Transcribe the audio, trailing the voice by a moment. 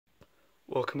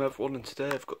Welcome everyone, and today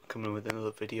I've got coming with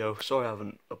another video. Sorry I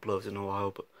haven't uploaded in a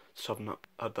while, but just haven't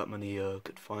had that many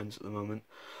good finds at the moment.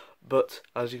 But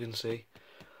as you can see,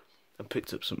 I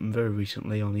picked up something very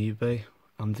recently on eBay,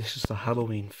 and this is the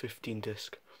Halloween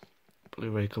 15-disc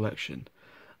Blu-ray collection,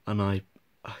 and I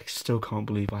still can't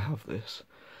believe I have this.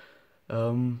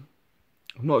 I'm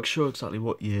not sure exactly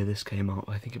what year this came out.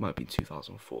 I think it might be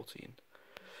 2014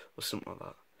 or something like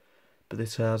that. But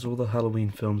this has all the Halloween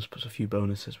films plus a few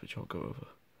bonuses which I'll go over.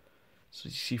 So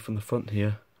you see from the front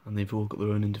here, and they've all got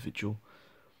their own individual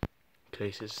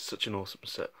cases. Such an awesome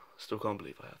set. Still can't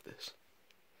believe I have this.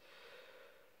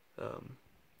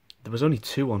 There was only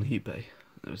two on eBay.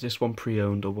 There was this one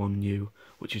pre-owned or one new,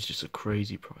 which is just a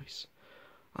crazy price.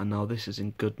 And now this is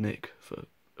in good nick for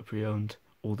a pre-owned.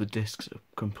 All the discs are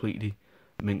completely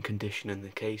mint condition in the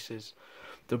cases.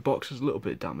 The box is a little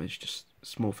bit damaged, just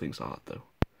small things like that though.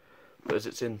 But as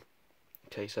it's in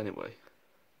case anyway,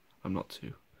 I'm not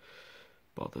too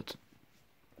bothered.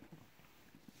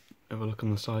 Have a look on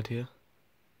the side here.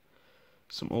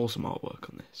 Some awesome artwork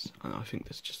on this, and I think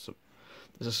there's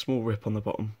a small rip on the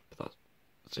bottom, but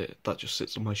that's it. That just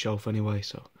sits on my shelf anyway,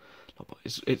 so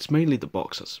it's mainly the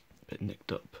box that's a bit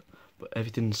nicked up, but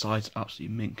everything inside is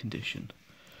absolutely mint condition.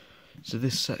 So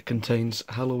this set contains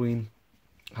Halloween,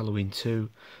 Halloween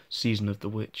 2, Season of the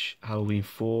Witch, Halloween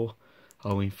 4,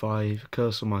 Halloween 5,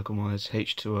 Curse of Michael Myers,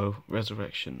 H2O,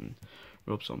 Resurrection,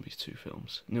 Rob Zombie's 2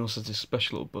 films. And he also has this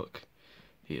special little book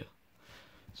here.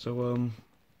 So,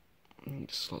 let me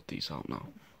just slot these out now.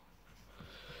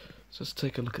 So let's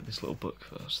take a look at this little book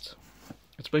first.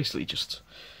 It's basically just,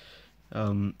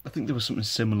 I think there was something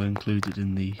similar included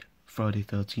in the Friday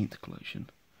 13th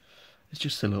collection. It's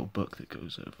just a little book that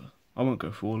goes over. I won't go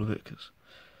through all of it because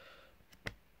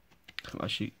I'm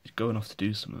actually going off to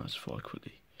do something else before I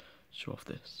quickly show off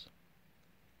this.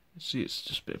 See, it's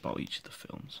just a bit about each of the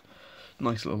films.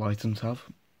 Nice little item to have.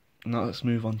 Now let's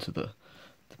move on to the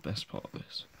best part of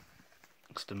this.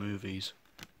 It's the movies.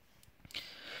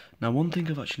 Now one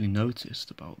thing I've actually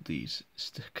noticed about these is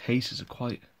the cases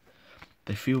are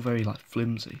they feel very like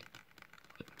flimsy.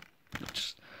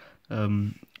 Just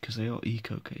because they are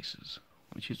eco cases,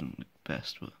 which isn't the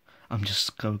best, but I'm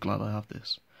just so glad I have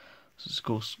this. This is of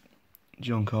course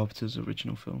John Carpenter's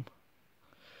original film,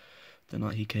 the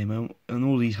night he came out, and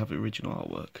all these have original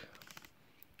artwork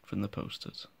from the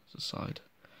posters as a side.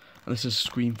 And this is a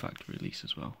Scream Factory release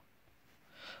as well.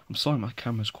 I'm sorry, my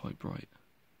camera's quite bright.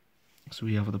 So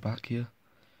we have at the back here.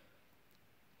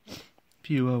 If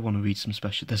you want to read some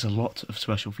special, there's a lot of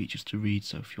special features to read,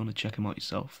 so if you want to check them out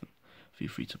yourself, then feel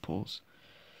free to pause.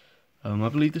 I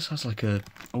believe this has like a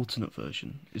alternate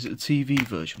version. Is it the TV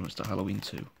version or is it Halloween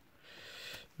 2?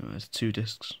 No, there's 2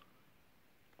 discs.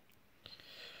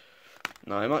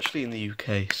 Now I'm actually in the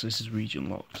UK, so this is region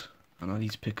locked, and I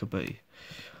need to pick up a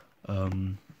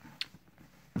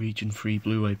region free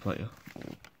Blu-ray player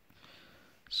or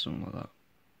something like that.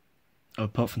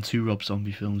 Apart from 2 Rob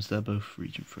Zombie films, they're both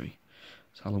region free.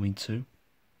 It's Halloween 2.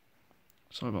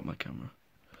 Sorry about my camera.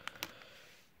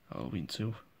 Halloween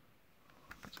 2.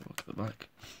 Let's have a look at the back.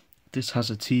 This has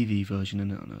a TV version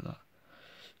in it, I know that,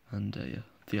 and a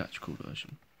theatrical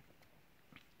version.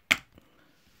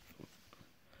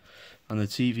 And the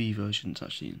TV version's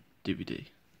actually in DVD.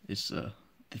 It's the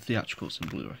theatrical's in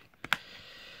Blu-ray.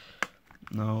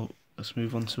 Now let's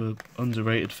move on to an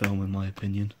underrated film, in my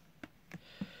opinion.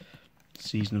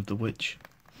 Season of the Witch.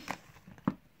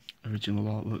 Original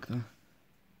artwork there.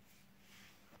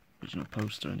 Original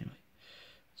poster anyway.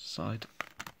 Side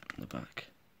and the back.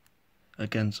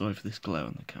 Again, sorry for this glare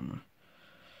on the camera.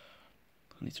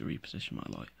 I need to reposition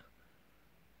my light.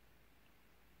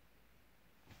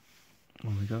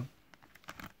 There we go.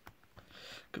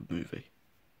 Good movie.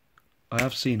 I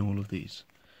have seen all of these.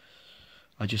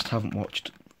 I just haven't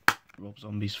watched Rob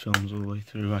Zombie's films all the way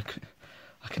through. I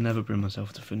can never bring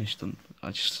myself to finish them.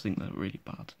 I just think they're really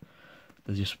bad.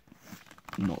 They're just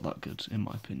not that good, in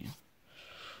my opinion.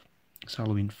 It's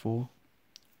Halloween 4.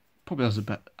 Probably has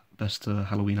the best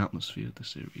Halloween atmosphere of the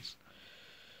series.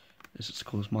 This is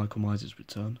called Michael Myers'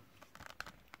 Return.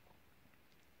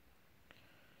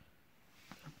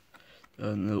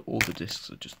 And all the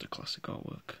discs are just the classic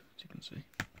artwork, as you can see.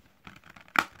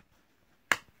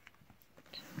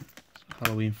 So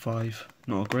Halloween 5,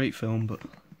 not a great film, but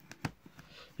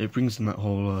it brings in that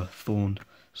whole Thorn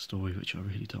story, which I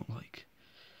really don't like.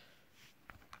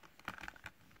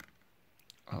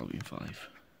 Halloween 5.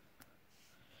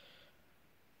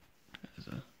 There's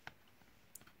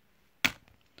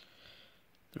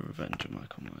The Revenge of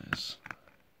Michael Myers.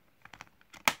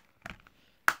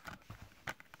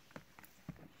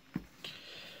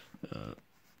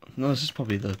 No, this is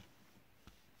probably the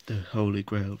the holy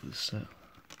grail of this set.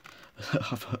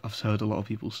 I've heard a lot of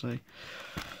people say,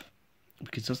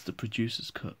 because that's the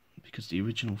producer's cut, because the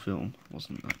original film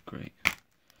wasn't that great.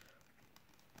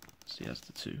 So he has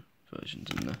the two versions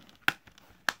in there. I'm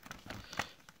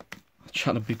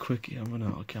trying to be quick here, I'm running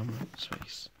out of camera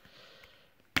space.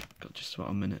 Got just about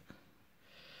a minute.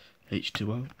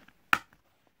 H2O.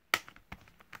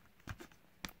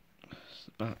 It's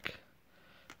the back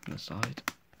and the side.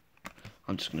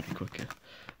 I'm just going to be quick here.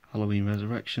 Halloween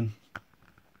Resurrection.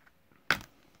 So,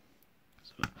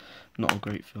 not a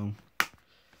great film.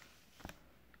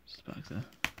 Just the back there.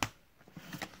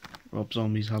 Rob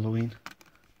Zombie's Halloween.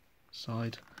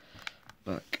 Side.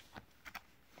 Back.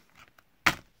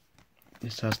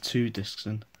 This has 2 discs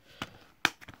in.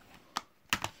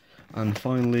 And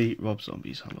finally, Rob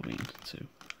Zombie's Halloween 2.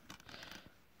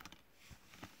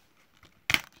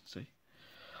 See?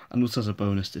 And also has a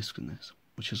bonus disc in this,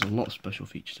 which has a lot of special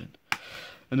features in.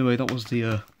 Anyway, that was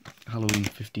the Halloween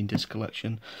 15 disc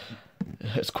collection.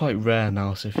 It's quite rare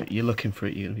now, so if you're looking for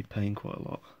it, you're going to be paying quite a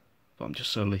lot. But I'm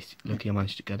just so lucky I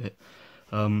managed to get it.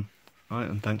 Right,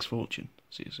 and thanks for watching.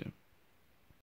 See you soon.